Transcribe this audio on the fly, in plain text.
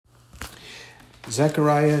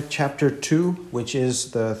Zechariah chapter 2, which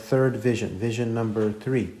is the third vision, vision number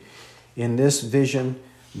 3. In this vision,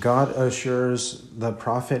 God assures the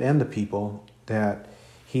prophet and the people that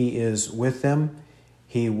he is with them,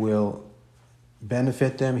 he will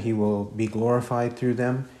benefit them, he will be glorified through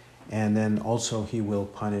them, and then also he will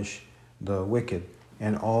punish the wicked,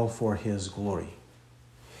 and all for his glory.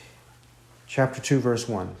 Chapter 2, verse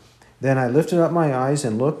 1. Then I lifted up my eyes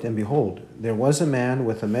and looked, and behold, there was a man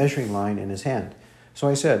with a measuring line in his hand. So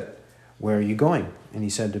I said, "Where are you going?" And he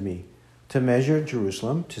said to me, "To measure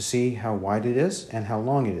Jerusalem, to see how wide it is and how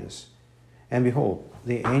long it is." And behold,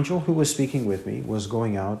 the angel who was speaking with me was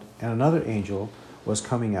going out, and another angel was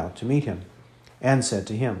coming out to meet him, and said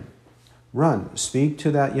to him, "Run, speak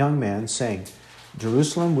to that young man, saying,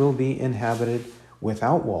 Jerusalem will be inhabited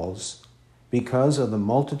without walls, because of the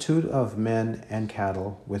multitude of men and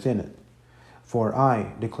cattle within it. For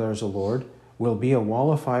I, declares the Lord, will be a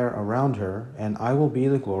wall of fire around her, and I will be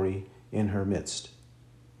the glory in her midst.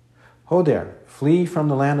 Ho there, flee from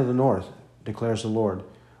the land of the north, declares the Lord,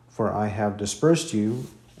 for I have dispersed you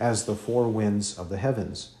as the four winds of the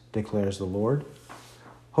heavens, declares the Lord.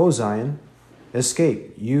 Ho Zion,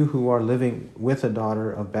 escape, you who are living with the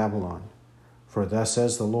daughter of Babylon. For thus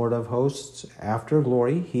says the Lord of hosts, after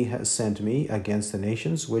glory he has sent me against the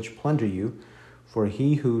nations which plunder you, for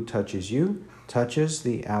he who touches you touches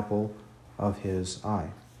the apple of his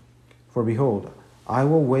eye. For behold, I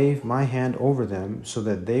will wave my hand over them, so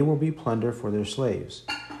that they will be plunder for their slaves.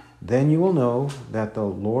 Then you will know that the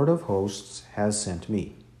Lord of hosts has sent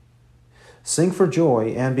me. Sing for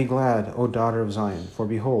joy and be glad, O daughter of Zion, for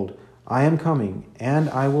behold, I am coming, and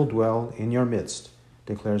I will dwell in your midst,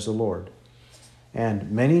 declares the Lord.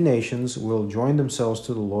 And many nations will join themselves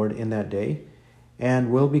to the Lord in that day,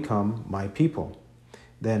 and will become my people.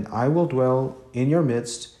 Then I will dwell in your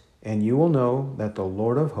midst, and you will know that the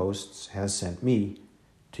Lord of hosts has sent me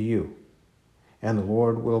to you. And the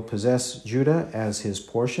Lord will possess Judah as his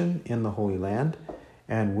portion in the Holy Land,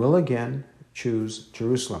 and will again choose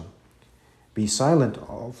Jerusalem. Be silent,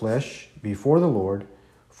 all flesh, before the Lord,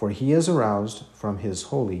 for he is aroused from his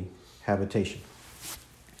holy habitation.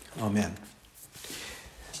 Amen.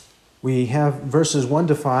 We have verses 1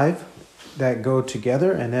 to 5 that go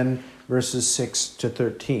together, and then verses 6 to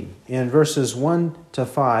 13. In verses 1 to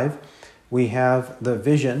 5, we have the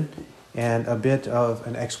vision and a bit of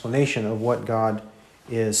an explanation of what God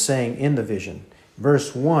is saying in the vision.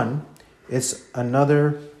 Verse 1, it's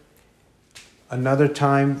another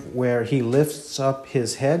time where he lifts up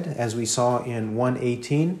his head, as we saw in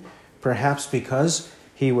 1:18, perhaps because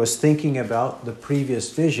he was thinking about the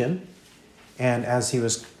previous vision, and as he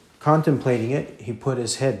was contemplating it, he put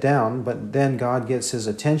his head down, but then God gets his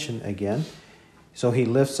attention again. So he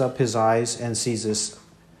lifts up his eyes and sees this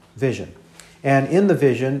vision. And in the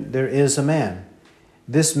vision, there is a man.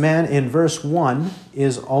 This man in verse 1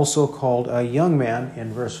 is also called a young man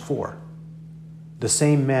in verse 4. The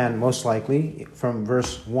same man, most likely, from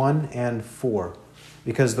verse 1 and 4.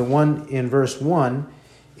 Because the one in verse 1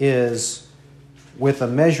 is with a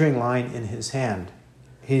measuring line in his hand.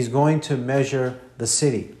 He's going to measure the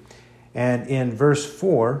city. And in verse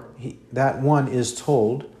 4, that one is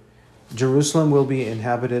told, Jerusalem will be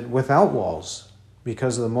inhabited without walls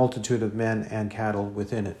because of the multitude of men and cattle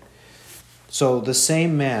within it. So the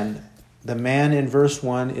same man, the man in verse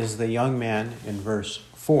 1 is the young man in verse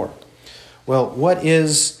 4. Well, what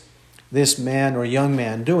is this man or young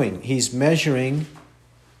man doing? He's measuring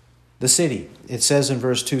the city. It says in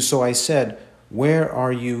verse 2, so I said, where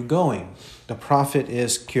are you going? The prophet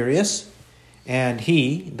is curious. And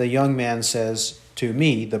he, the young man, says to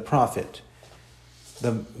me, the prophet,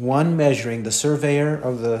 the one measuring, the surveyor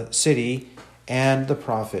of the city and the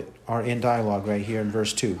prophet are in dialogue right here in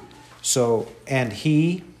verse 2. So, and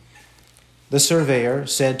he, the surveyor,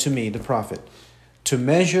 said to me, the prophet, to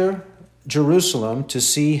measure Jerusalem to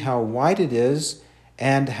see how wide it is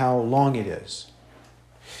and how long it is.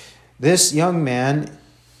 This young man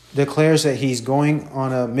declares that he's going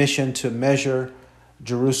on a mission to measure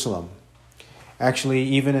Jerusalem. Actually,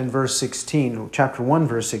 even in verse 16, chapter 1,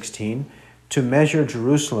 verse 16, to measure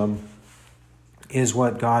Jerusalem is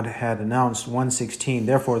what God had announced, 1:16.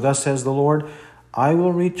 Therefore, thus says the Lord, I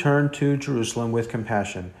will return to Jerusalem with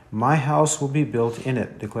compassion. My house will be built in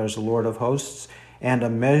it, declares the Lord of hosts, and a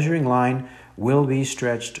measuring line will be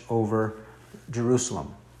stretched over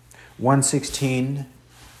Jerusalem. 1:16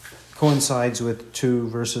 coincides with 2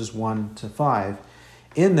 verses 1 to 5.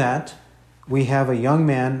 In that, we have a young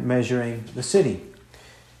man measuring the city.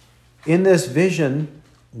 In this vision,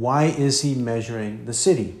 why is he measuring the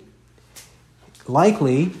city?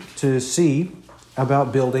 Likely to see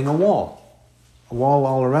about building a wall. a wall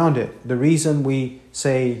all around it. The reason we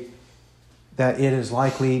say that it is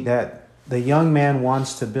likely that the young man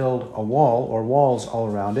wants to build a wall or walls all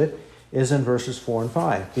around it is in verses 4 and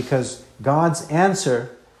 5. Because God's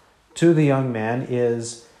answer to the young man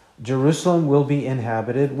is Jerusalem will be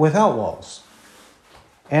inhabited without walls.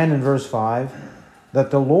 And in verse 5,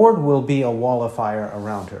 that the Lord will be a wall of fire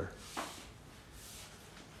around her.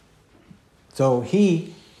 So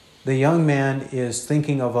the young man, is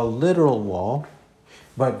thinking of a literal wall,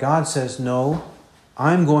 but God says, no,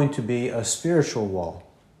 I'm going to be a spiritual wall.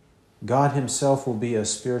 God himself will be a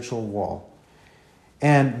spiritual wall.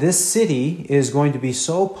 And this city is going to be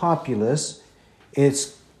so populous,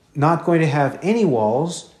 it's not going to have any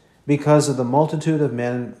walls because of the multitude of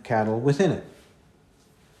men and cattle within it.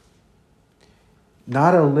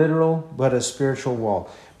 Not a literal, but a spiritual wall.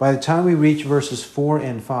 By the time we reach verses 4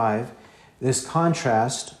 and 5, this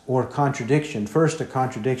contrast or contradiction, first a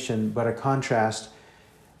contradiction, but a contrast,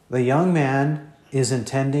 the young man is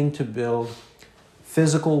intending to build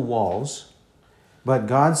physical walls, but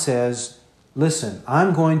God says, listen,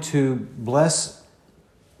 I'm going to bless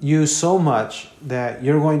you so much that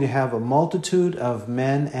you're going to have a multitude of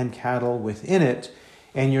men and cattle within it,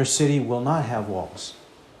 and your city will not have walls.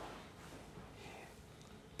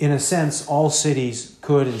 In a sense, all cities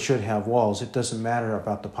could and should have walls. It doesn't matter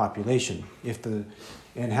about the population. If the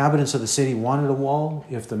inhabitants of the city wanted a wall,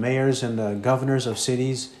 if the mayors and the governors of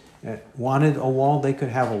cities wanted a wall, they could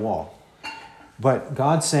have a wall. But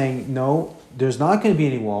God's saying, no, there's not going to be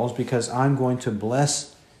any walls because I'm going to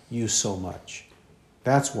bless you so much.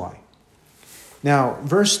 That's why. Now,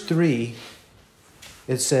 verse 3,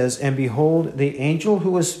 it says, and behold, the angel who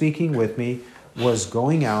was speaking with me was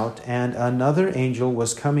going out, and another angel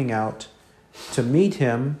was coming out to meet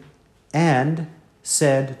him and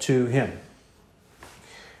said to him.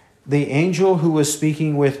 The angel who was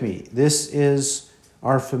speaking with me, this is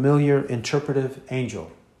our familiar interpreting angel.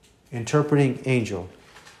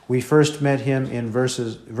 We first met him in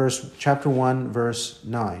chapter 1, verse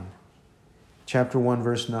 9. Chapter 1,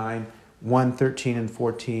 verse 9, 1:13 and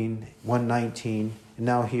 14, 1:19, and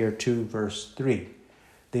now here 2, verse 3.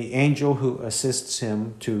 The angel who assists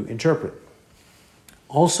him to interpret.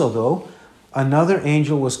 Also, though, another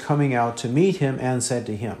angel was coming out to meet him and said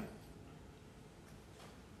to him.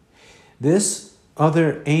 This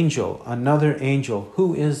other angel, another angel,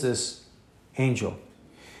 who is this angel?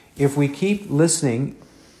 If we keep listening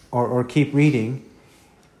or keep reading,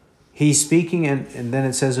 he's speaking, and then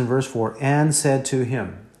it says in verse 4, and said to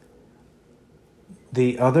him.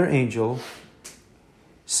 The other angel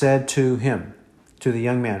said to him, to the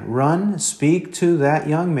young man, run, speak to that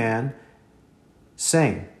young man,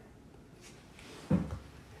 saying,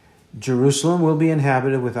 Jerusalem will be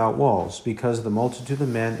inhabited without walls because of the multitude of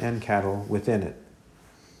men and cattle within it.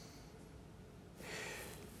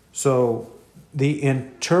 So the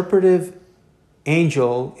interpretive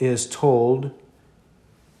angel is told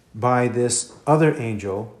by this other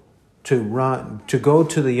angel to run, to go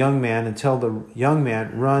to the young man and tell the young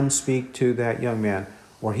man, run, speak to that young man.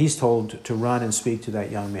 Or he's told to run and speak to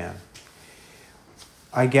that young man.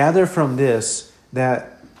 I gather from this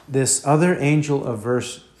that this other angel of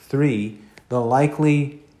verse 3, the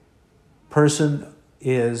likely person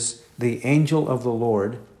is the angel of the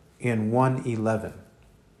Lord in 1:11.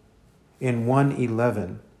 In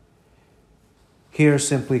 1:11, here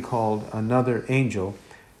simply called another angel,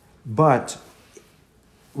 but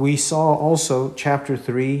we saw also chapter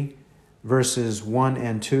 3, verses 1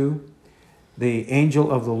 and 2. The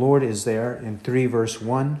angel of the Lord is there in 3 verse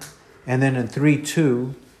 1. And then in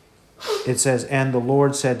 3:2, it says, and the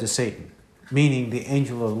Lord said to Satan, meaning the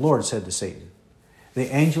angel of the Lord said to Satan.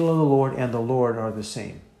 The angel of the Lord and the Lord are the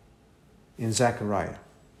same in Zechariah.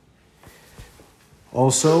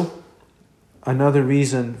 Also, another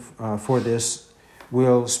reason for this,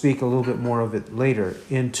 we'll speak a little bit more of it later.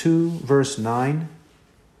 In 2 verse 9,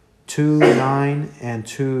 2:9 and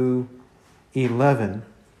 2:11,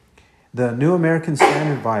 the New American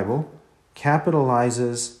Standard Bible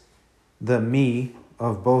capitalizes the me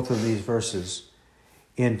of both of these verses.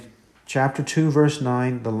 In chapter 2, verse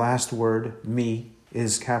 9, the last word, me,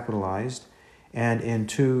 is capitalized. And in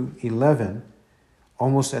 2:11,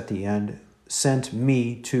 almost at the end, sent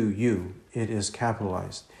me to you, it is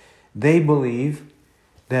capitalized. They believe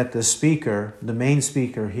that the speaker, the main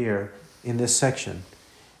speaker here in this section,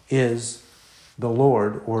 is the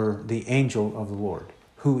Lord or the angel of the Lord,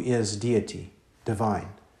 who is deity, divine.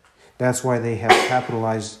 That's why they have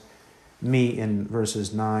capitalized me in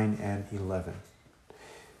verses 9 and 11.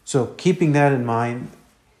 So keeping that in mind,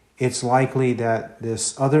 it's likely that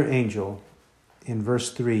this other angel in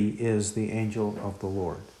verse 3 is the angel of the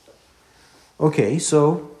Lord. Okay,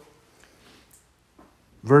 so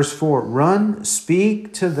verse 4, run,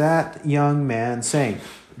 speak to that young man, saying,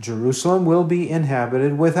 Jerusalem will be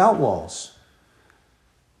inhabited without walls.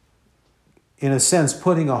 In a sense,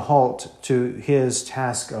 putting a halt to his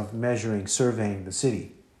task of measuring, surveying the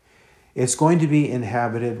city. It's going to be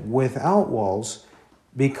inhabited without walls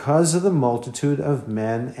because of the multitude of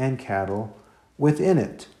men and cattle within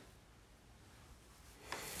it.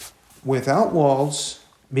 Without walls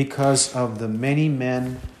because of the many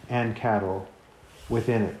men and cattle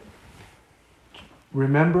within it.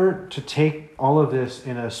 Remember to take all of this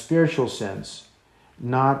in a spiritual sense,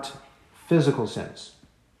 not physical sense.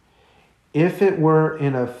 If it were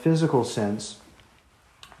in a physical sense,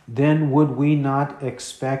 then would we not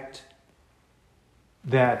expect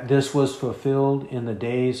that this was fulfilled in the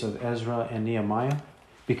days of Ezra and Nehemiah?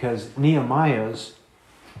 Because Nehemiah's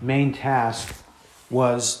main task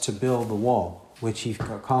was to build the wall, which he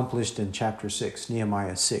accomplished in chapter 6,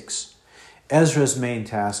 Nehemiah 6. Ezra's main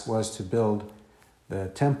task was to build the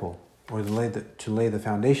temple, or to lay the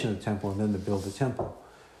foundation of the temple and then to build the temple.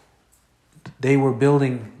 They were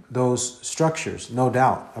building those structures, no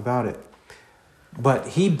doubt about it. But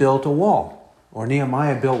he built a wall, or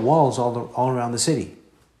Nehemiah built walls all around the city,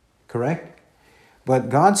 correct? But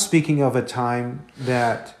God's speaking of a time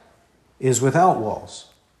that is without walls,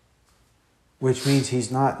 which means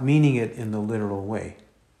he's not meaning it in the literal way.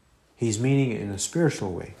 He's meaning it in a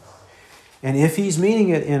spiritual way. And if he's meaning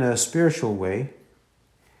it in a spiritual way,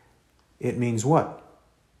 it means what?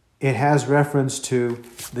 It has reference to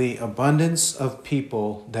the abundance of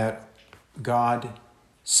people that God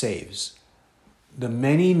saves. The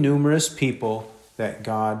many numerous people that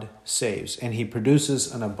God saves. And he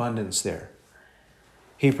produces an abundance there.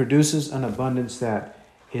 He produces an abundance that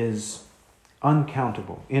is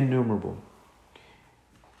uncountable, innumerable.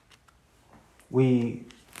 We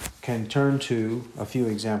can turn to a few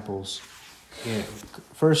examples.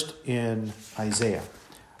 First in Isaiah.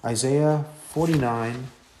 Isaiah 49,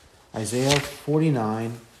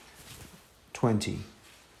 20.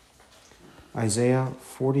 Isaiah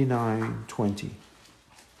 49, 20.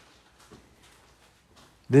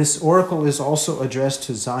 This oracle is also addressed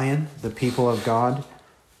to Zion, the people of God,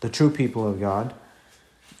 the true people of God.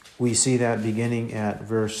 We see that beginning at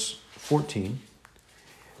verse 14.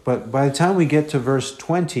 But by the time we get to verse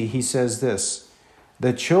 20, he says this,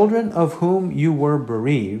 the children of whom you were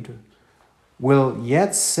bereaved will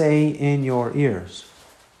yet say in your ears,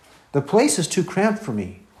 the place is too cramped for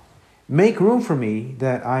me. Make room for me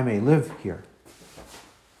that I may live here.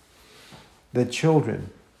 The children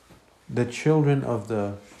of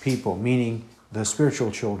the people, meaning the spiritual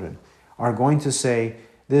children, are going to say,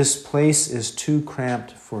 this place is too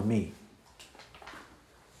cramped for me.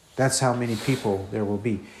 That's how many people there will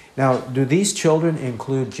be. Now, do these children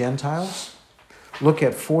include Gentiles? Look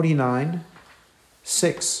at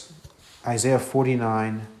 49:6. Isaiah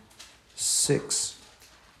 49:6.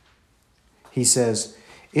 He says,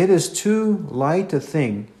 it is too light a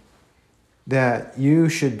thing that you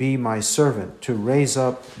should be my servant to raise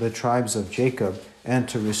up the tribes of Jacob and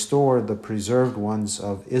to restore the preserved ones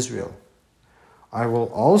of Israel. I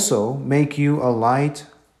will also make you a light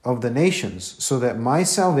of the nations, so that my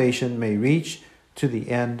salvation may reach to the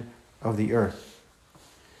end of the earth,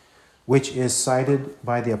 which is cited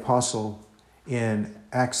by the apostle in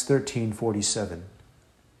Acts 13:47.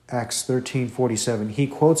 Acts 13:47. He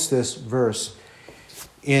quotes this verse.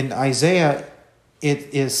 In Isaiah,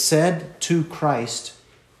 it is said to Christ,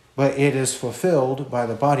 but it is fulfilled by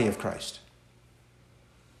the body of Christ.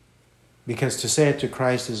 Because to say it to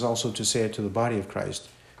Christ is also to say it to the body of Christ,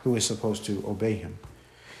 who is supposed to obey him.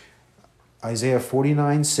 Isaiah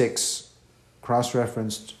 49:6,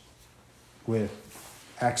 cross-referenced with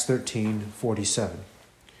Acts 13:47.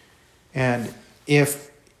 And if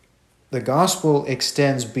the gospel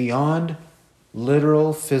extends beyond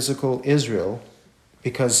literal physical Israel,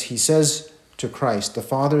 because he says to Christ, the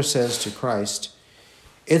Father says to Christ,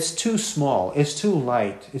 it's too small, it's too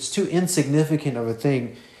light, it's too insignificant of a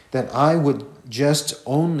thing that I would just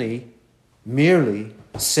merely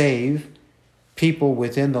save people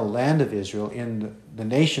within the land of Israel, in the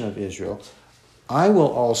nation of Israel. I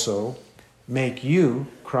will also make you,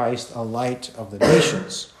 Christ, a light of the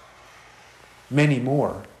nations. Many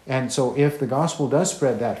more. And so if the gospel does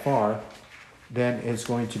spread that far, then it's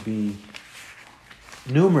going to be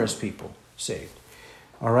numerous people saved.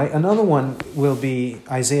 All right, another one will be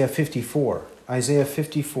Isaiah 54. Isaiah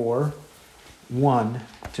 54,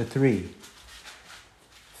 1-3.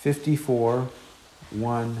 54,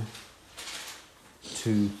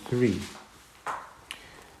 1-3.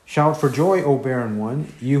 Shout for joy, O barren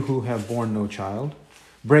one, you who have borne no child.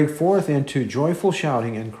 Break forth into joyful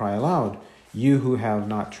shouting and cry aloud, you who have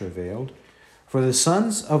not travailed. For the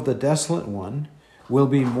sons of the desolate one will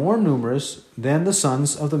be more numerous than the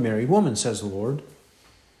sons of the married woman, says the Lord.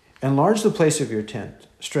 Enlarge the place of your tent.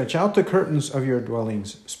 Stretch out the curtains of your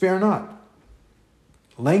dwellings. Spare not.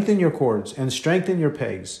 Lengthen your cords and strengthen your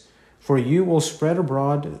pegs, for you will spread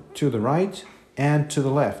abroad to the right and to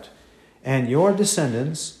the left, and your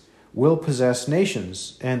descendants will possess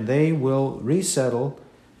nations, and they will resettle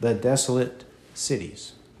the desolate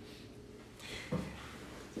cities.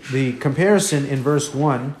 The comparison in verse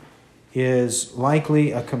 1 is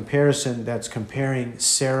likely a comparison that's comparing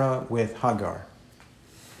Sarah with Hagar.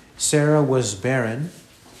 Sarah was barren.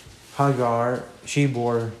 Hagar, she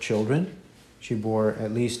bore children. She bore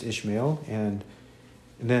at least Ishmael, and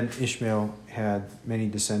then Ishmael had many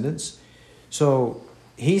descendants. So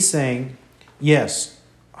he's saying, yes,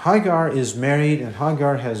 Hagar is married and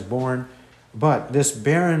Hagar has borne, but this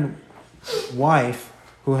barren wife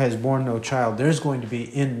who has borne no child, there's going to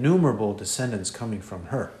be innumerable descendants coming from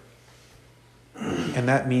her. And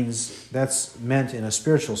that means that's meant in a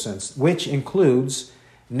spiritual sense, which includes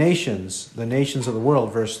nations, the nations of the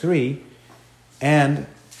world, verse 3, and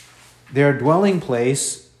their dwelling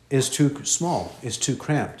place is too small, is too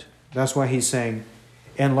cramped. That's why he's saying,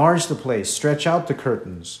 enlarge the place, stretch out the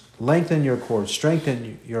curtains, lengthen your cords,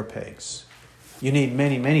 strengthen your pegs. You need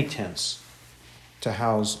many, many tents to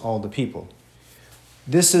house all the people.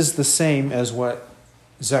 This is the same as what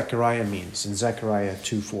Zechariah means in Zechariah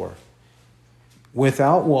 2:4.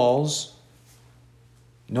 Without walls,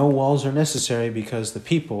 no walls are necessary because the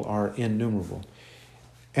people are innumerable.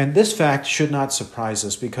 And this fact should not surprise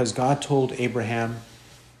us because God told Abraham,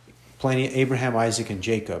 Isaac, and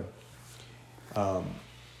Jacob,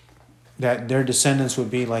 that their descendants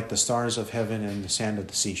would be like the stars of heaven and the sand of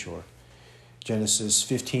the seashore. Genesis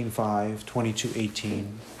 15:5,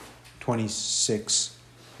 22:18, 26,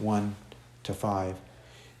 1-5.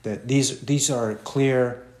 That these are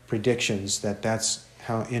clear predictions that's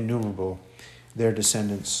how innumerable their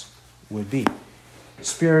descendants would be.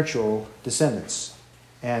 Spiritual descendants.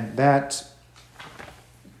 And that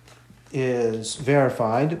is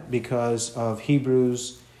verified because of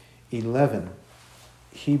Hebrews 11.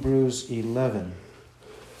 Hebrews 11.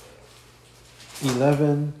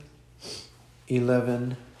 11,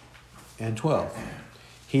 and 12.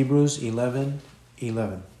 Hebrews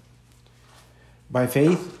 11:11. By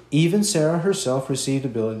faith, even Sarah herself received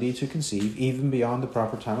ability to conceive, even beyond the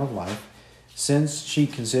proper time of life, since she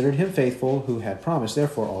considered him faithful who had promised.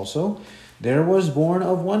 Therefore also, there was born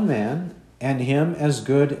of one man, and him as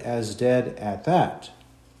good as dead at that,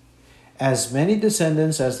 as many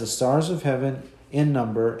descendants as the stars of heaven in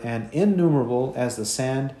number, and innumerable as the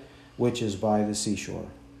sand which is by the seashore.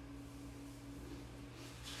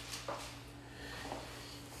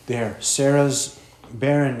 There, Sarah's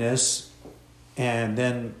barrenness, and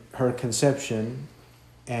then her conception,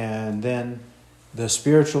 and then the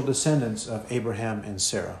spiritual descendants of Abraham and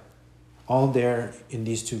Sarah. All there in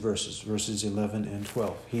these two verses, verses 11 and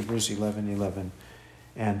 12. Hebrews 11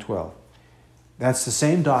 and 12. That's the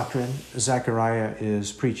same doctrine Zechariah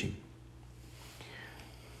is preaching.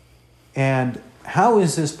 And how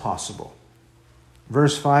is this possible?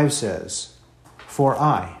 Verse 5 says, For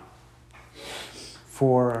I,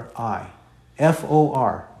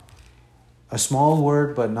 F-O-R, a small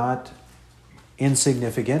word but not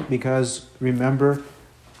insignificant, because remember,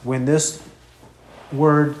 when this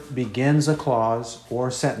word begins a clause or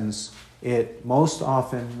sentence, it most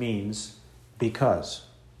often means because.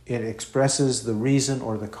 It expresses the reason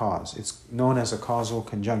or the cause. It's known as a causal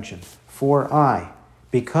conjunction. For I,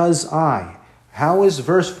 because I. How is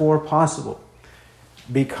verse 4 possible?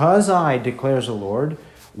 Because I, declares the Lord,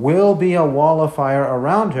 will be a wall of fire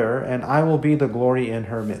around her, and I will be the glory in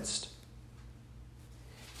her midst.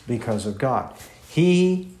 Because of God.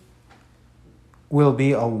 He will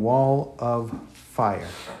be a wall of fire.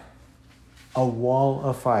 A wall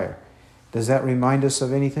of fire. Does that remind us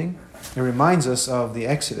of anything? It reminds us of the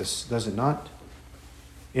Exodus, does it not?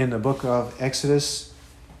 In the book of Exodus,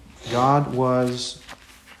 God was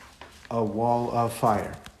a wall of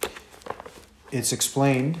fire. It's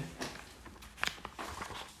explained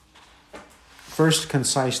first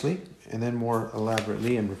concisely, and then more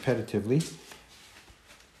elaborately and repetitively.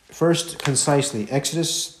 First, concisely,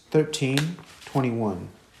 Exodus 13:21.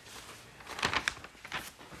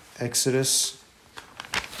 Exodus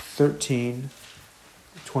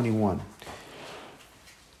 13:21.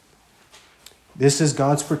 This is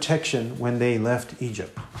God's protection when they left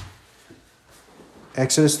Egypt.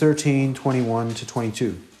 Exodus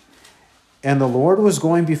 13:21-22. And the Lord was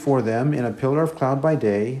going before them in a pillar of cloud by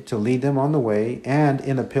day to lead them on the way, and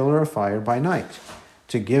in a pillar of fire by night,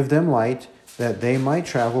 to give them light, that they might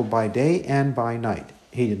travel by day and by night.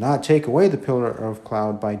 He did not take away the pillar of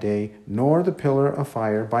cloud by day, nor the pillar of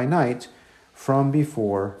fire by night from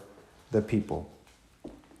before the people.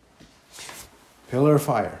 Pillar of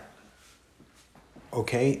fire.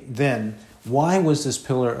 Okay, then why was this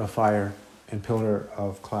pillar of fire and pillar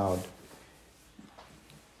of cloud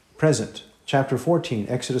present? Chapter 14,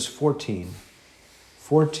 Exodus 14,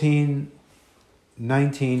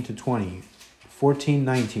 19 to 20,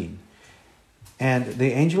 19. And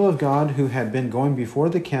the angel of God who had been going before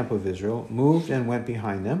the camp of Israel moved and went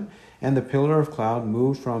behind them, and the pillar of cloud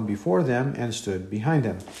moved from before them and stood behind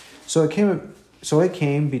them. So it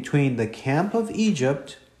came between the camp of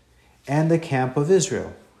Egypt and the camp of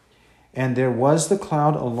Israel. And there was the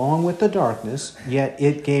cloud along with the darkness, yet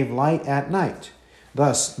it gave light at night.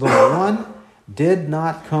 Thus the one did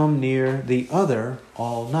not come near the other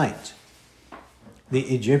all night.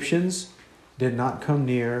 The Egyptians did not come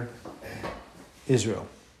near Israel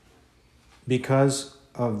because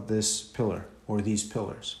of this pillar or these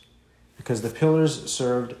pillars, because the pillars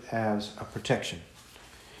served as a protection.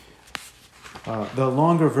 The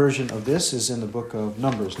longer version of this is in the book of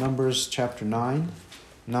Numbers chapter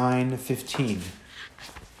 9:15.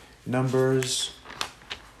 Numbers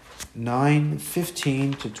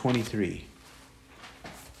 9:15 to 23.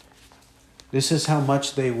 This is how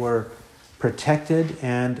much they were protected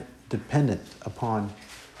and dependent upon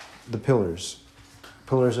the pillars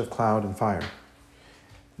of cloud and fire.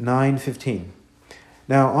 9:15.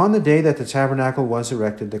 Now on the day that the tabernacle was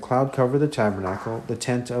erected, the cloud covered the tabernacle, the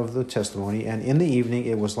tent of the testimony, and in the evening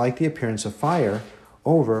it was like the appearance of fire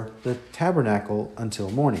over the tabernacle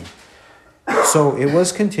until morning. So it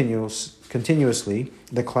was continuously,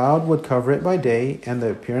 the cloud would cover it by day, and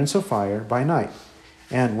the appearance of fire by night.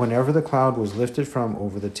 And whenever the cloud was lifted from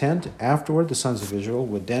over the tent, afterward the sons of Israel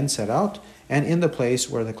would then set out, and in the place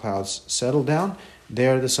where the clouds settled down,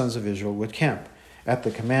 there the sons of Israel would camp. At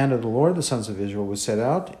the command of the Lord, the sons of Israel would set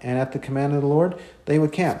out, and at the command of the Lord, they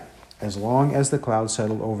would camp. As long as the cloud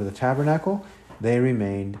settled over the tabernacle, they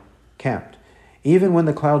remained camped. Even when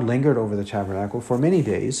the cloud lingered over the tabernacle for many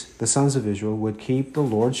days, the sons of Israel would keep the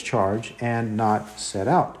Lord's charge and not set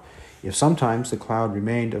out. If sometimes the cloud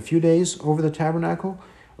remained a few days over the tabernacle,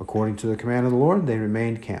 according to the command of the Lord, they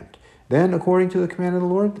remained camped. Then, according to the command of the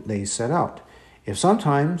Lord, they set out. If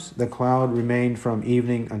sometimes the cloud remained from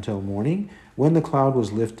evening until morning, when the cloud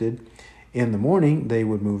was lifted in the morning, they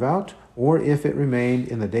would move out, or if it remained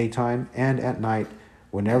in the daytime and at night,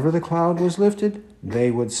 whenever the cloud was lifted, they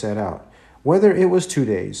would set out. Whether it was 2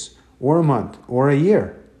 days, or a month, or a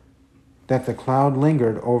year, that the cloud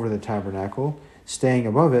lingered over the tabernacle, staying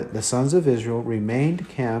above it, the sons of Israel remained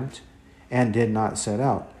camped and did not set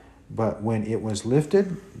out. But when it was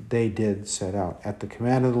lifted, they did set out. At the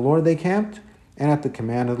command of the Lord they camped, and at the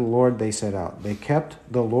command of the Lord they set out. They kept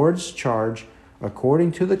the Lord's charge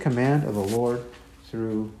according to the command of the Lord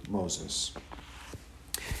through Moses.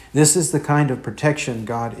 This is the kind of protection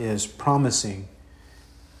God is promising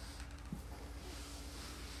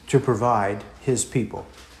to provide his people.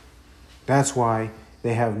 That's why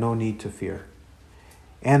they have no need to fear.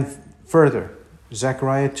 And further,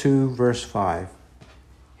 Zechariah 2 verse 5,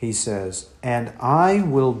 he says, "And I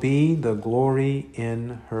will be the glory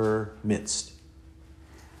in her midst."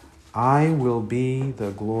 I will be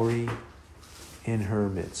the glory in her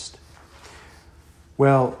midst.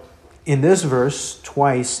 Well, in this verse,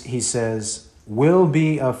 twice he says, will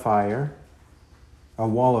be a fire, a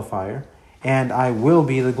wall of fire, and I will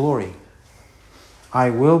be the glory. I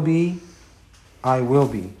will be, I will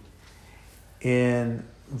be. In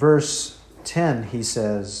verse 10, he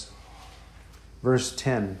says, verse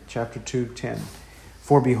 10, chapter 2:10,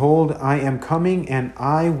 "For behold, I am coming, and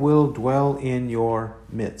I will dwell in your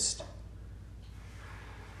midst."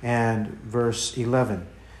 And verse 11,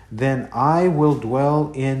 "Then I will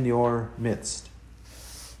dwell in your midst."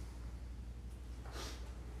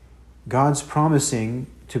 God's promising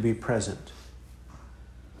to be present.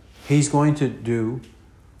 He's going to do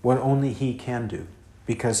what only he can do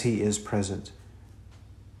because he is present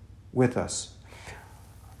with us.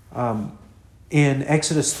 In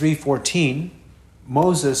Exodus 3:14,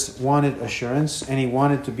 Moses wanted assurance, and he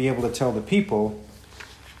wanted to be able to tell the people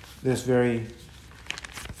this very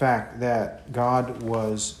fact that God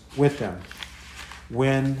was with them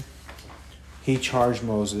when he charged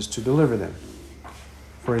Moses to deliver them.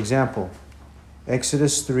 For example,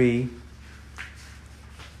 Exodus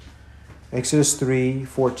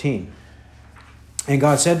 3:14. "And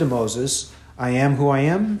God said to Moses, I am who I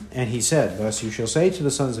am. And he said, Thus you shall say to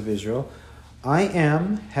the sons of Israel, I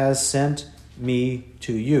am has sent me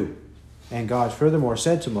to you. And God furthermore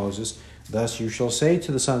said to Moses, thus you shall say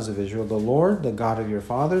to the sons of Israel, the Lord, the God of your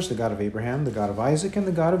fathers, the God of Abraham, the God of Isaac, and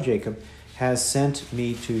the God of Jacob, has sent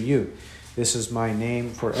me to you. This is my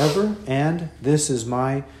name forever, and this is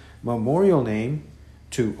my memorial name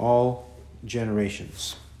to all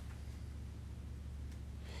generations.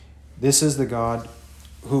 This is the God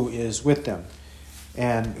who is with them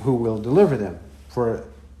and who will deliver them. For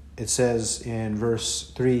it says in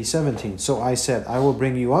verse 3:17, so I said, I will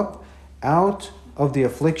bring you up out of the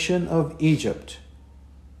affliction of Egypt.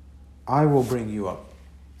 I will bring you up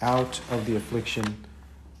out of the affliction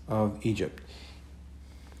of Egypt.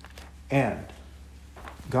 And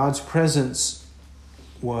God's presence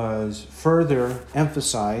was further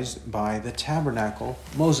emphasized by the tabernacle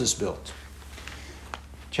Moses built.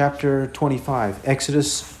 Chapter 25,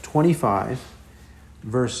 Exodus 25,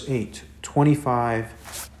 verse 8.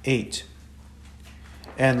 25:8.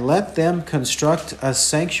 And let them construct a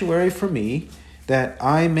sanctuary for me, that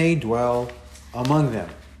I may dwell among them.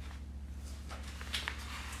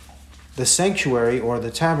 The sanctuary, or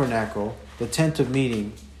the tabernacle, the tent of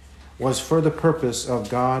meeting, was for the purpose of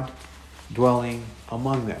God dwelling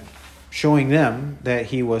among them, showing them that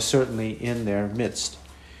he was certainly in their midst.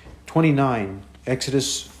 29,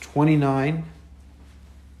 Exodus 29,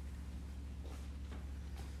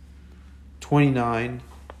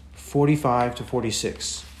 45 to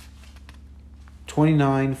 46.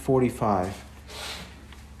 29:45.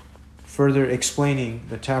 Further explaining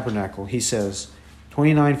the tabernacle, he says,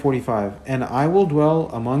 29:45, and I will dwell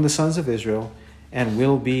among the sons of Israel, and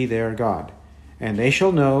will be their God. And they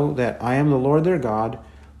shall know that I am the Lord their God,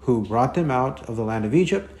 who brought them out of the land of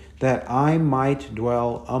Egypt, that I might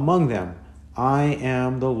dwell among them. I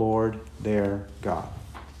am the Lord their God.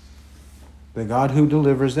 The God who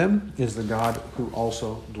delivers them is the God who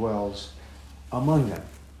also dwells among them.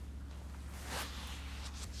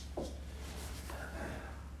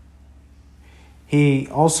 He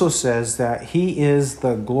also says that he is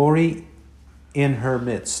the glory in her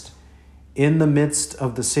midst, in the midst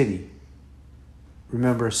of the city.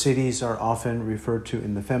 Remember, cities are often referred to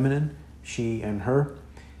in the feminine, she and her.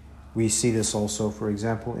 We see this also, for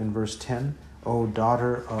example, in verse 10, O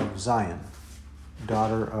daughter of Zion,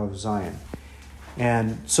 daughter of Zion.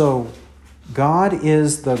 And so God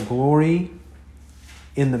is the glory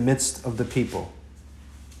in the midst of the people.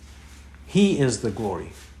 He is the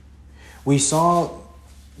glory. We saw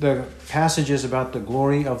the passages about the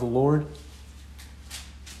glory of the Lord,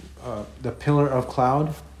 the pillar of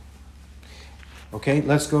cloud. Okay,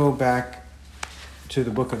 let's go back to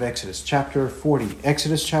the book of Exodus, chapter 40.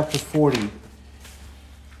 Exodus chapter 40.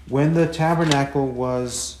 When the tabernacle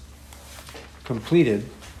was completed,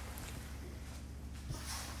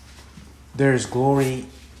 there's glory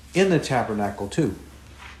in the tabernacle too.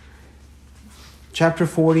 Chapter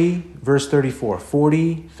 40, verse 34.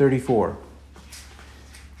 34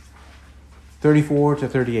 to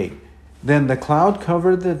 38. Then the cloud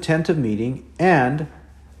covered the tent of meeting, and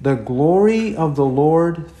the glory of the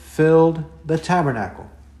Lord filled the tabernacle.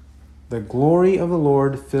 The glory of the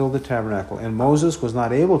Lord filled the tabernacle. And Moses was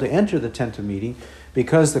not able to enter the tent of meeting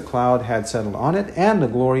because the cloud had settled on it, and the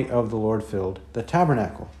glory of the Lord filled the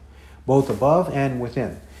tabernacle, both above and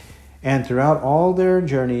within. And throughout all their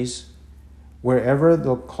journeys, wherever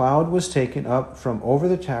the cloud was taken up from over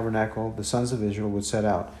the tabernacle, the sons of Israel would set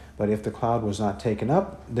out. But if the cloud was not taken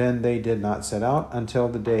up, then they did not set out until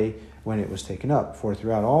the day when it was taken up. For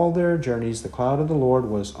throughout all their journeys, the cloud of the Lord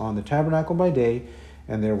was on the tabernacle by day,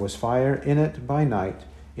 and there was fire in it by night,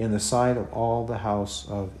 in the sight of all the house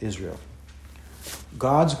of Israel.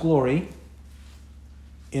 God's glory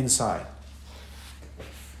inside.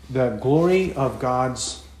 The glory of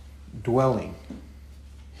God's dwelling.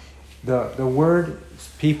 The word,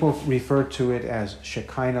 people refer to it as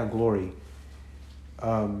Shekinah glory.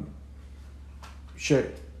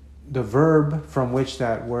 The verb from which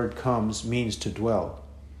that word comes means to dwell.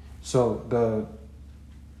 So the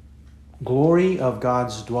glory of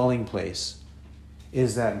God's dwelling place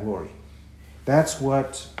is that glory. That's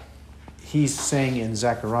what he's saying in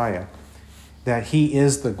Zechariah, that he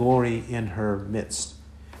is the glory in her midst.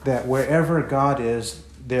 That wherever God is,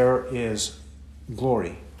 there is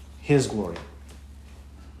glory, his glory.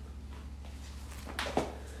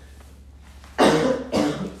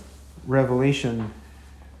 Revelation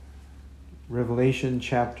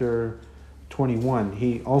chapter 21,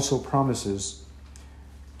 he also promises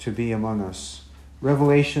to be among us.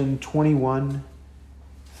 Revelation 21,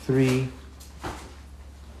 3.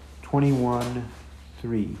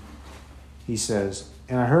 He says,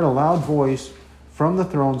 and I heard a loud voice from the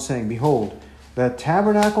throne saying, behold, The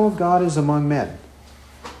tabernacle of God is among men,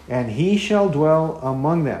 and he shall dwell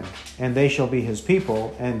among them, and they shall be his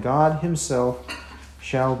people, and God himself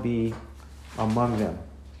shall be among them.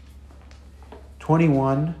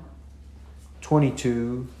 21,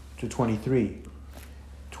 22 to 23.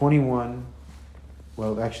 21,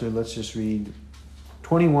 well, actually, let's just read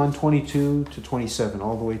 21, 22 to 27,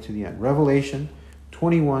 all the way to the end. Revelation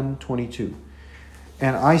 21, 22.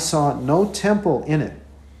 And I saw no temple in it,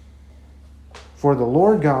 for the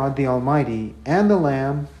Lord God, the Almighty, and the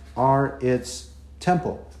Lamb are its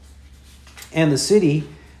temple. And the city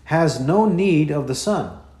has no need of the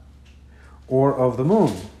sun or of the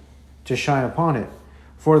moon to shine upon it,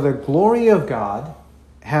 for the glory of God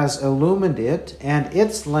has illumined it, and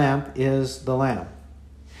its lamp is the Lamb.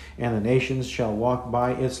 And the nations shall walk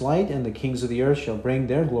by its light, and the kings of the earth shall bring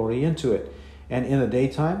their glory into it. And in the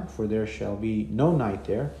daytime, for there shall be no night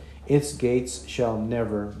there, its gates shall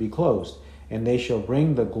never be closed. And they shall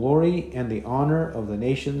bring the glory and the honor of the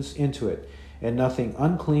nations into it. And nothing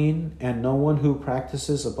unclean, and no one who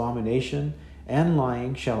practices abomination and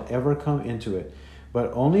lying shall ever come into it,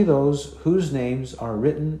 but only those whose names are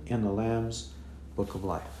written in the Lamb's book of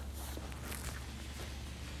life.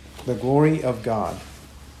 The glory of God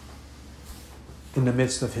in the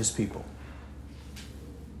midst of his people.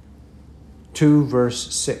 2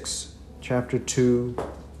 verse 6. Chapter 2,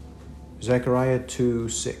 Zechariah 2,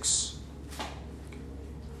 6.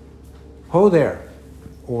 Ho there,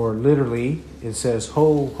 or literally it says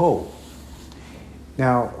ho ho.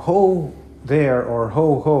 Now, ho there or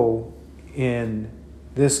ho ho in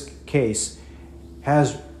this case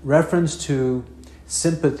has reference to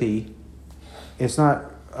sympathy. It's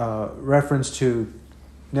not reference to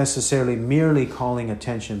necessarily merely calling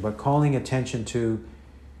attention, but calling attention to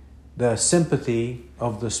the sympathy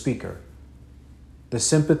of the speaker. The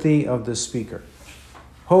sympathy of the speaker.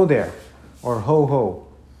 Ho there, or ho ho.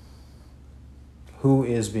 Who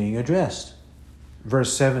is being addressed?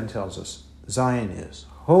 Verse 7 tells us Zion is.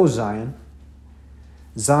 Ho Zion.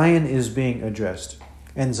 Zion is being addressed.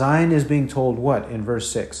 And Zion is being told what in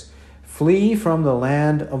verse 6? Flee from the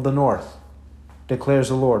land of the north, declares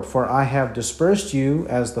the Lord, for I have dispersed you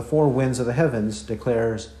as the four winds of the heavens,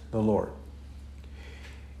 declares the Lord.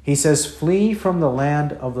 He says, flee from the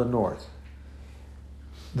land of the north.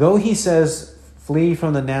 Though he says, flee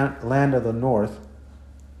from the land of the north,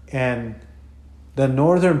 and the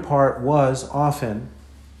northern part was often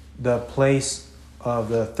the place of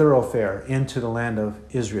the thoroughfare into the land of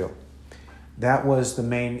Israel. That was the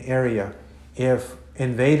main area. If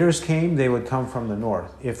invaders came, they would come from the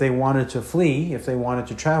north. If they wanted to flee, if they wanted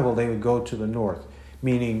to travel, they would go to the north,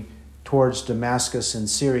 meaning towards Damascus and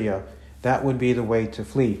Syria. That would be the way to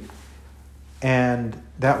flee. And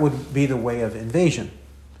that would be the way of invasion.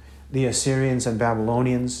 The Assyrians and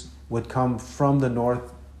Babylonians would come from the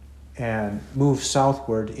north and move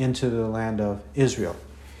southward into the land of Israel.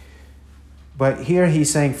 But here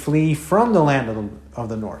he's saying flee from the land of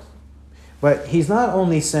the north. But he's not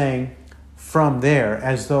only saying from there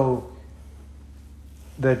as though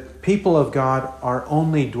the people of God are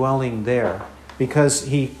only dwelling there, because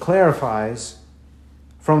he clarifies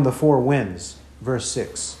from the four winds, verse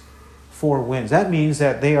 6. Four winds. That means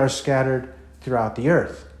that they are scattered throughout the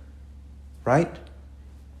earth. Right?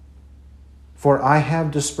 For I have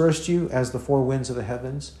dispersed you as the four winds of the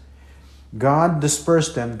heavens. God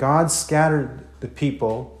dispersed them. God scattered the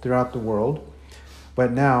people throughout the world.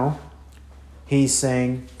 But now he's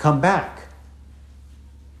saying, come back.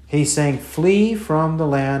 He's saying, flee from the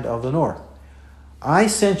land of the north. I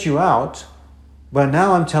sent you out, but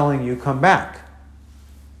now I'm telling you, come back.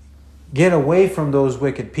 Get away from those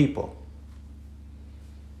wicked people.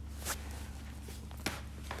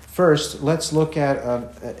 First, let's look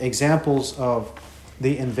at examples of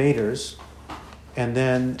the invaders, and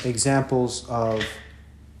then examples of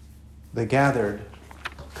the gathered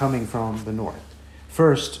coming from the north.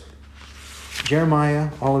 First, Jeremiah.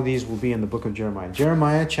 All of these will be in the book of Jeremiah.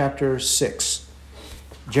 Jeremiah chapter 6.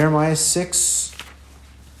 Jeremiah 6,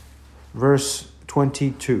 verse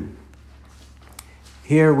 22.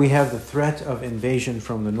 Here we have the threat of invasion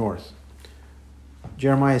from the north.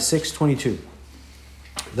 Jeremiah 6:22.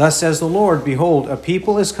 Thus says the Lord, behold, a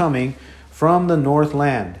people is coming from the north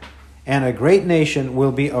land, and a great nation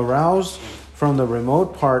will be aroused from the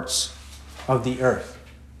remote parts of the earth.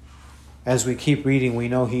 As we keep reading, we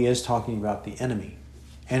know he is talking about the enemy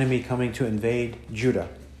coming to invade Judah.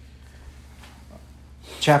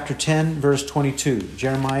 Chapter 10, verse 22.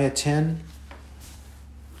 Jeremiah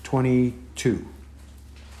 10:22.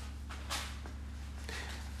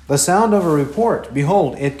 The sound of a report,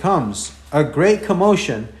 behold, it comes, a great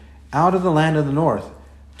commotion out of the land of the north,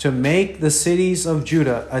 to make the cities of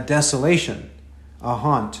Judah a desolation, a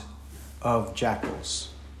haunt of jackals.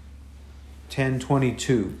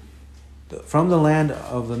 10:22. From the land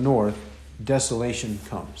of the north, desolation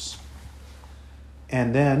comes.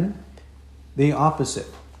 And then the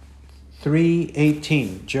opposite.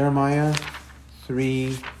 3:18. Jeremiah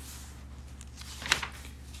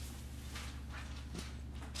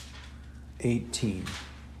 3:18.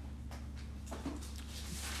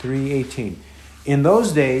 3:18. In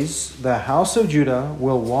those days, the house of Judah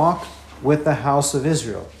will walk with the house of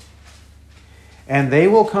Israel, and they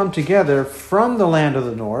will come together from the land of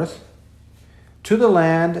the north to the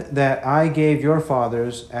land that I gave your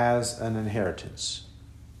fathers as an inheritance.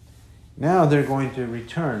 Now they're going to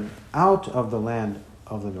return out of the land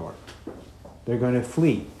of the north. They're going to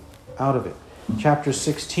flee out of it. Chapter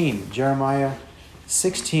 16, Jeremiah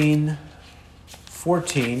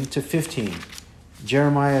 16:14 to 15.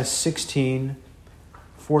 Jeremiah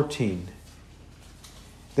 16:14.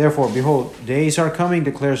 Therefore, behold, days are coming,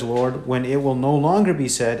 declares the Lord, when it will no longer be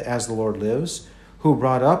said, as the Lord lives, who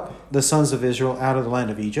brought up the sons of Israel out of the land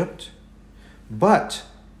of Egypt, but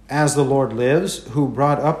as the Lord lives, who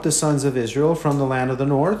brought up the sons of Israel from the land of the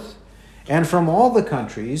north, and from all the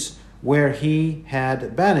countries where he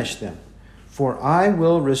had banished them. For I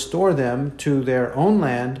will restore them to their own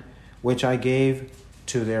land, which I gave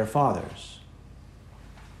to their fathers.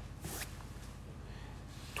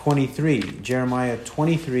 23, Jeremiah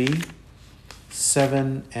 23,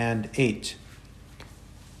 7 and 8.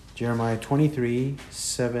 Jeremiah 23,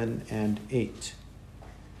 7 and 8.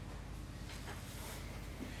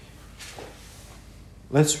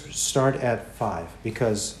 Let's start at 5,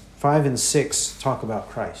 because 5 and 6 talk about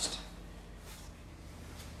Christ.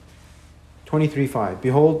 23:5.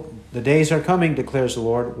 Behold, the days are coming, declares the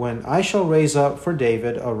Lord, when I shall raise up for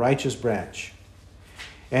David a righteous branch,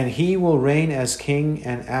 and he will reign as king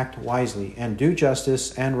and act wisely, and do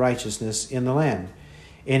justice and righteousness in the land.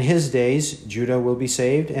 In his days Judah will be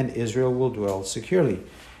saved, and Israel will dwell securely.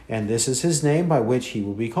 And this is his name by which he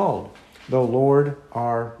will be called, the Lord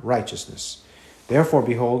our righteousness. Therefore,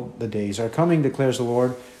 behold, the days are coming, declares the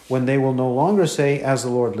Lord, when they will no longer say, as the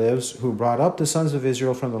Lord lives, who brought up the sons of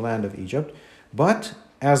Israel from the land of Egypt, but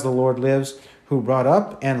as the Lord lives, who brought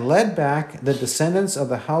up and led back the descendants of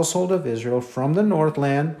the household of Israel from the north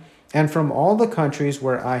land and from all the countries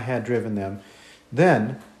where I had driven them.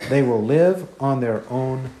 Then they will live on their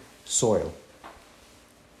own soil.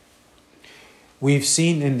 We've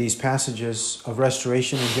seen in these passages of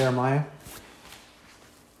restoration in Jeremiah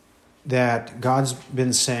that God's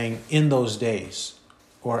been saying in those days,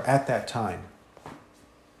 or at that time.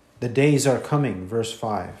 The days are coming, verse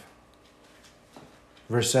 5.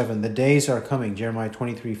 Verse 7, the days are coming, Jeremiah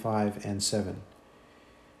 23, 5 and 7.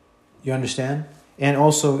 You understand? And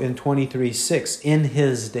also in 23, 6, in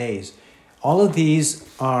his days. All of these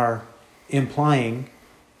are implying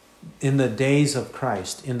in the days of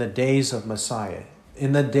Christ, in the days of Messiah,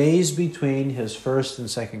 in the days between his first and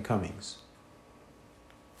second comings.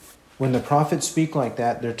 When the prophets speak like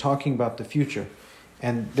that, they're talking about the future.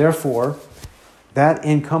 And therefore, that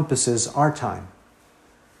encompasses our time,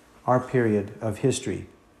 our period of history,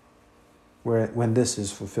 when this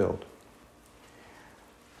is fulfilled.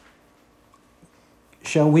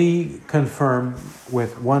 Shall we confirm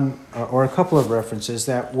with one or a couple of references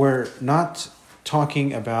that we're not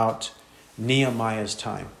talking about Nehemiah's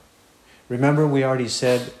time? Remember, we already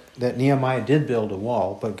said that Nehemiah did build a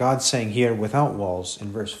wall, but God's saying here without walls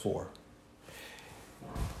in verse 4.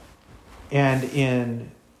 And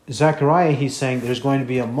in Zechariah, he's saying there's going to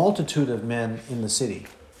be a multitude of men in the city.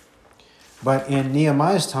 But in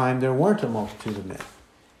Nehemiah's time, there weren't a multitude of men.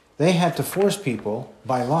 They had to force people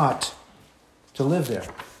by lot to live there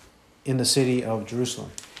in the city of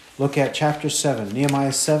Jerusalem. Look at chapter 7,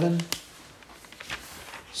 Nehemiah 7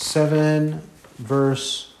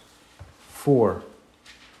 verse 4.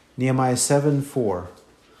 Nehemiah 7, 4.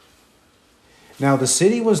 Now the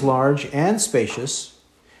city was large and spacious,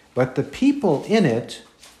 but the people in it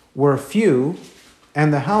were few,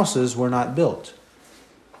 and the houses were not built.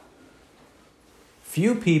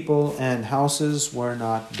 Few people and houses were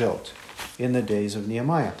not built in the days of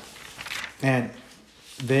Nehemiah. And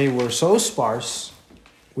they were so sparse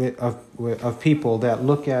of people that,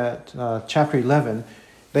 look at chapter 11,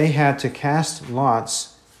 they had to cast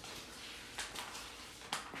lots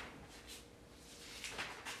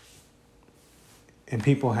and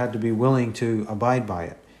people had to be willing to abide by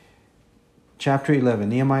it. Chapter 11,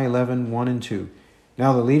 Nehemiah 11, 1 and 2.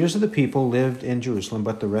 Now the leaders of the people lived in Jerusalem,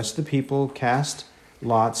 but the rest of the people cast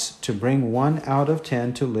lots to bring 1 out of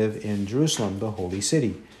 10 to live in Jerusalem, the holy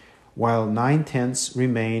city. while 9 tents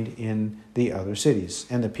remained in the other cities.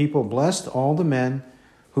 And the people blessed all the men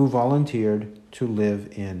who volunteered to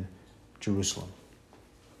live in Jerusalem.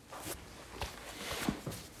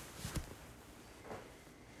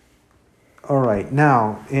 All right,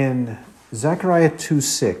 now in Zechariah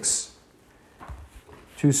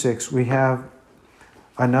 2:6, we have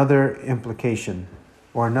another implication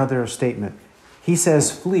or another statement. He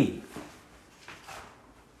says, flee.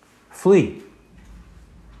 Flee.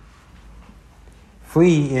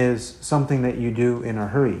 Flee is something that you do in a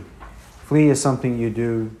hurry. Flee is something you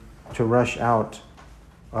do to rush out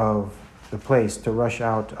of the place, to rush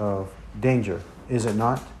out of danger, is it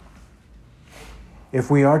not? If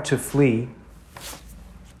we are to flee,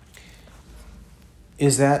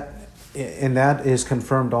 and that is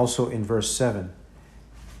confirmed also in verse 7.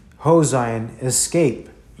 Ho Zion, escape,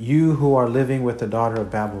 you who are living with the daughter of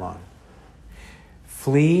Babylon.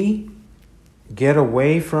 Flee, get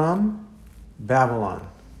away from Babylon.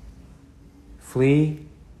 Flee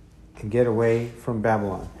and get away from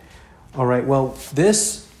Babylon. All right, well,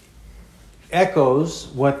 this echoes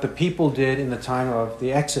what the people did in the time of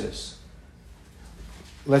the Exodus.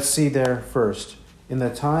 Let's see there first. In the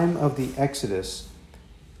time of the Exodus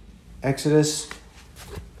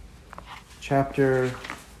chapter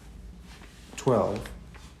 12.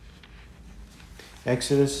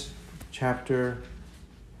 Exodus chapter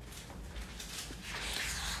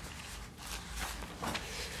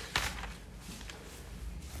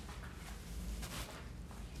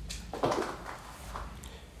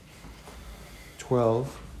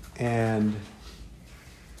 12 and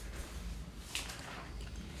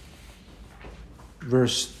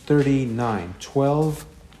verse 39.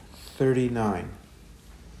 12:39.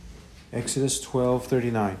 Exodus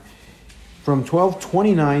 12:39. From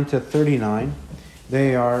 12:29 to 39,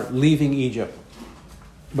 they are leaving Egypt.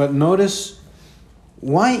 But notice,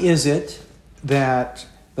 why is it that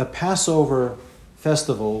the Passover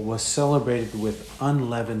festival was celebrated with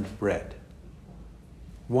unleavened bread?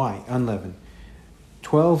 Why unleavened?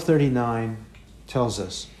 12:39 tells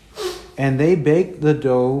us, and they baked the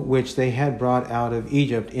dough which they had brought out of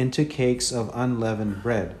Egypt into cakes of unleavened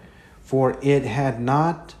bread, for it had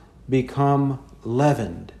not become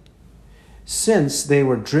leavened, since they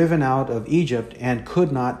were driven out of Egypt and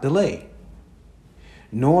could not delay,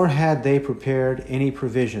 nor had they prepared any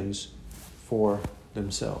provisions for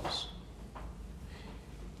themselves.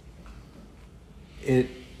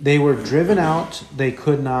 They were driven out, they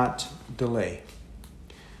could not delay.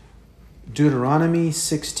 Deuteronomy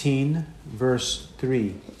 16, verse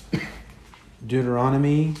 3.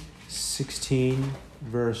 Deuteronomy 16,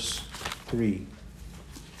 verse 3.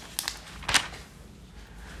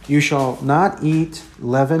 You shall not eat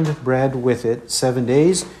leavened bread with it 7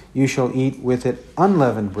 days. You shall eat with it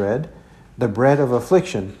unleavened bread, the bread of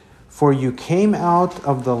affliction. For you came out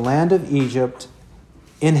of the land of Egypt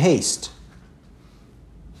in haste.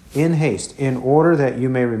 In haste, in order that you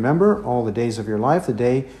may remember all the days of your life, the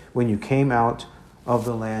day when you came out of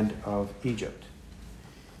the land of Egypt.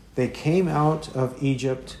 They came out of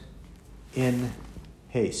Egypt in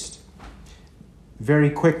haste, very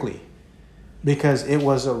quickly, because it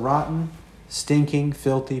was a rotten, stinking,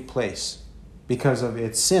 filthy place because of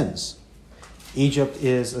its sins. Egypt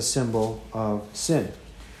is a symbol of sin.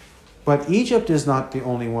 But Egypt is not the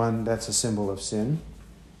only one that's a symbol of sin.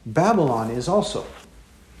 Babylon is also.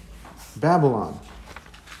 Babylon.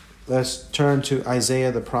 Let's turn to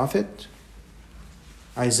Isaiah the prophet.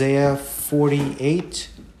 Isaiah 48,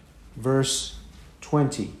 verse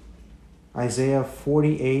 20. Isaiah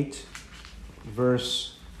 48,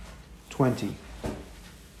 verse 20.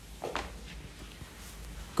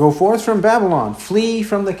 Go forth from Babylon, flee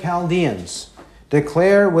from the Chaldeans.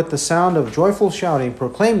 Declare with the sound of joyful shouting,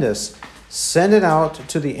 proclaim this, send it out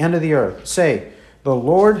to the end of the earth. Say, the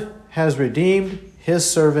Lord has redeemed his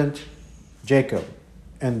servant Jacob,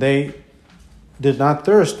 and they did not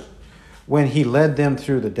thirst when he led them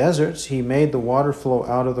through the deserts. He made the water flow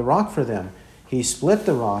out of the rock for them. He split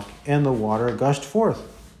the rock, and the water gushed forth.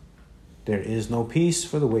 There is no peace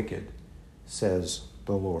for the wicked, says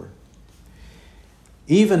the Lord.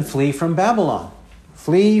 Even flee from Babylon.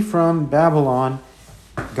 Flee from Babylon.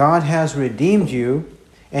 God has redeemed you,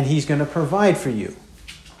 and he's going to provide for you.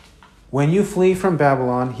 When you flee from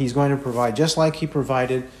Babylon, he's going to provide, just like he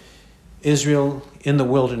provided Israel in the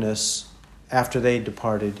wilderness after they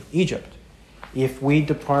departed Egypt. If we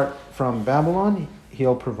depart from Babylon,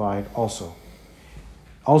 he'll provide also.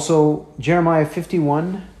 Also, Jeremiah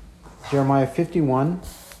 51,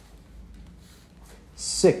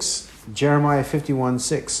 6. Jeremiah 51,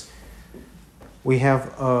 6. We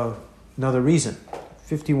have another reason.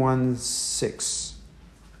 51, 6.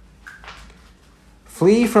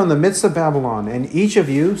 Flee from the midst of Babylon, and each of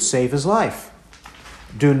you save his life.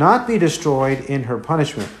 Do not be destroyed in her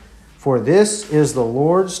punishment, for this is the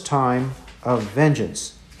Lord's time of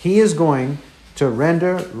vengeance. He is going to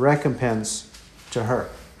render recompense to her.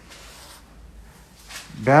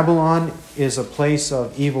 Babylon is a place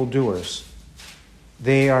of evildoers.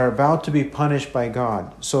 They are about to be punished by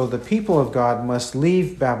God. So the people of God must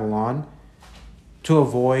leave Babylon to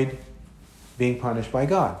avoid being punished by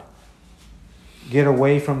God. Get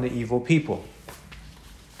away from the evil people,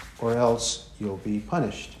 or else you'll be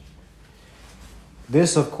punished.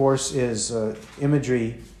 This, of course, is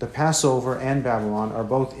imagery. The Passover and Babylon are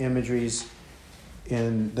both imageries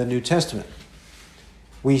in the New Testament.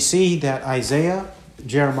 We see that Isaiah,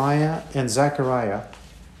 Jeremiah, and Zechariah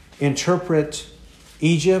interpret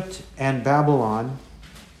Egypt and Babylon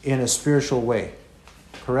in a spiritual way.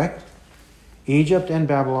 Correct? Egypt and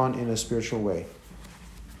Babylon in a spiritual way.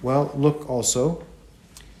 Well, look also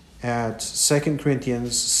at 2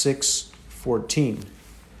 Corinthians 6:14.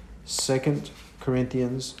 2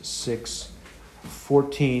 Corinthians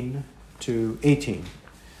 6:14 to 18.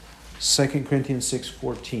 2 Corinthians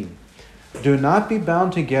 6:14. Do not be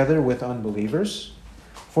bound together with unbelievers,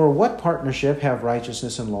 for what partnership have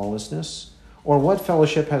righteousness and lawlessness? Or what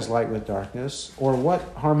fellowship has light with darkness? Or what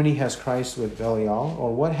harmony has Christ with Belial?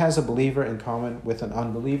 Or what has a believer in common with an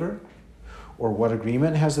unbeliever? Or what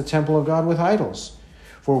agreement has the temple of God with idols?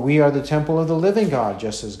 For we are the temple of the living God,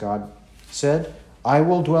 just as God said, I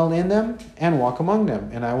will dwell in them and walk among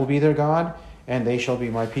them, and I will be their God, and they shall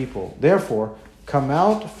be my people. Therefore, come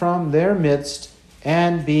out from their midst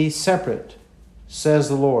and be separate, says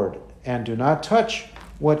the Lord, and do not touch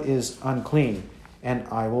what is unclean, and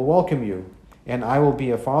I will welcome you. And I will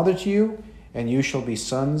be a father to you, and you shall be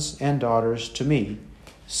sons and daughters to me,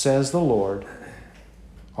 says the Lord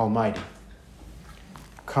Almighty.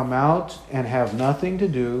 Come out and have nothing to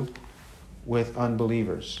do with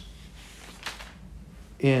unbelievers.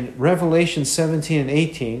 In Revelation 17 and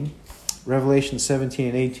 18,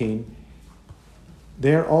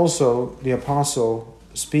 there also the apostle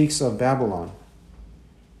speaks of Babylon.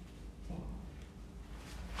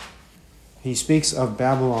 He speaks of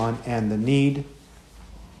Babylon and the need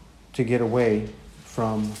to get away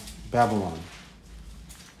from Babylon.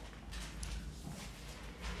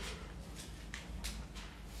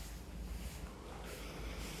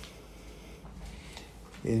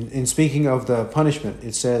 In speaking of the punishment,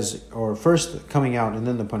 it says, or first coming out and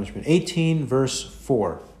then the punishment. 18 verse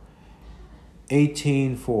 4.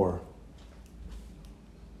 18:4.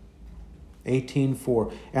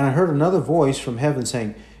 18:4. And I heard another voice from heaven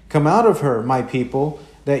saying, Come out of her, my people,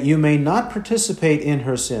 that you may not participate in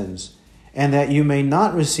her sins, and that you may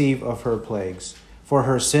not receive of her plagues. For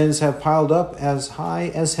her sins have piled up as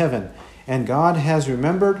high as heaven, and God has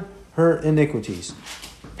remembered her iniquities.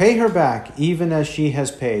 Pay her back even as she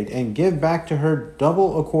has paid, and give back to her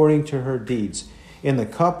double according to her deeds. In the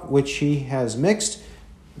cup which she has mix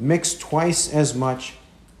twice as much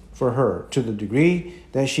for her, to the degree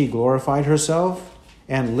that she glorified herself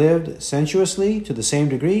and lived sensuously, to the same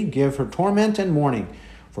degree give her torment and mourning.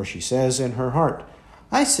 For she says in her heart,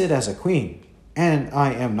 I sit as a queen, and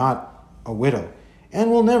I am not a widow, and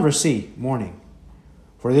will never see mourning.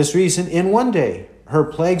 For this reason, in one day her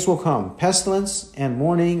plagues will come, pestilence and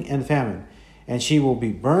mourning and famine, and she will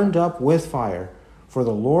be burned up with fire, for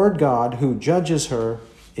the Lord God who judges her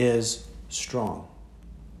is strong.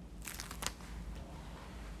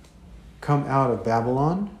 Come out of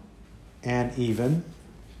Babylon and even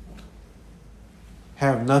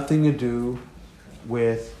have nothing to do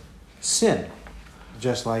with sin,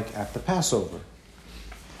 just like at the Passover.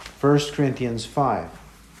 1 Corinthians 5.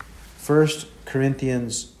 1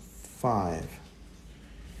 Corinthians 5.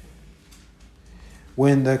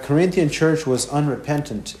 When the Corinthian church was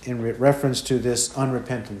unrepentant, in reference to this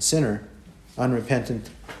unrepentant sinner, unrepentant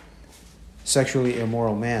sexually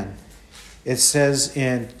immoral man, it says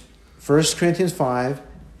in 1 Corinthians 5,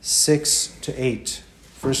 6 to 8.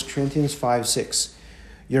 1 Corinthians 5, 6.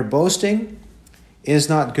 Your boasting is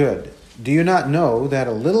not good. Do you not know that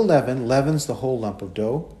a little leaven leavens the whole lump of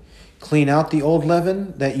dough? Clean out the old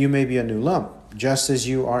leaven, that you may be a new lump, just as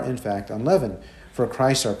you are in fact unleavened. For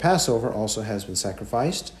Christ our Passover also has been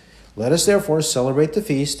sacrificed. Let us therefore celebrate the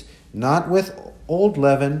feast, not with old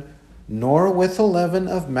leaven, nor with the leaven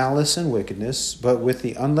of malice and wickedness, but with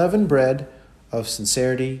the unleavened bread of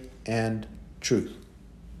sincerity and truth.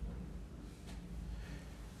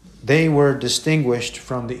 They were distinguished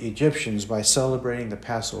from the Egyptians by celebrating the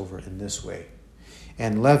Passover in this way,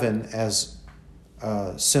 and leaven as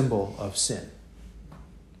a symbol of sin.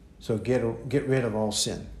 So get rid of all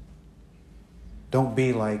sin. Don't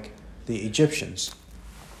be like the Egyptians.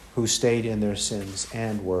 who stayed in their sins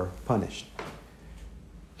and were punished.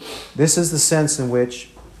 This is the sense in which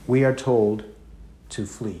we are told to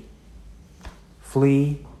flee.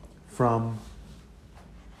 Flee from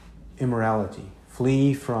immorality.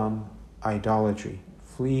 Flee from idolatry.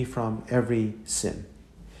 Flee from every sin.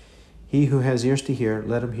 He who has ears to hear,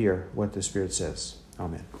 let him hear what the Spirit says.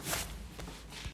 Amen.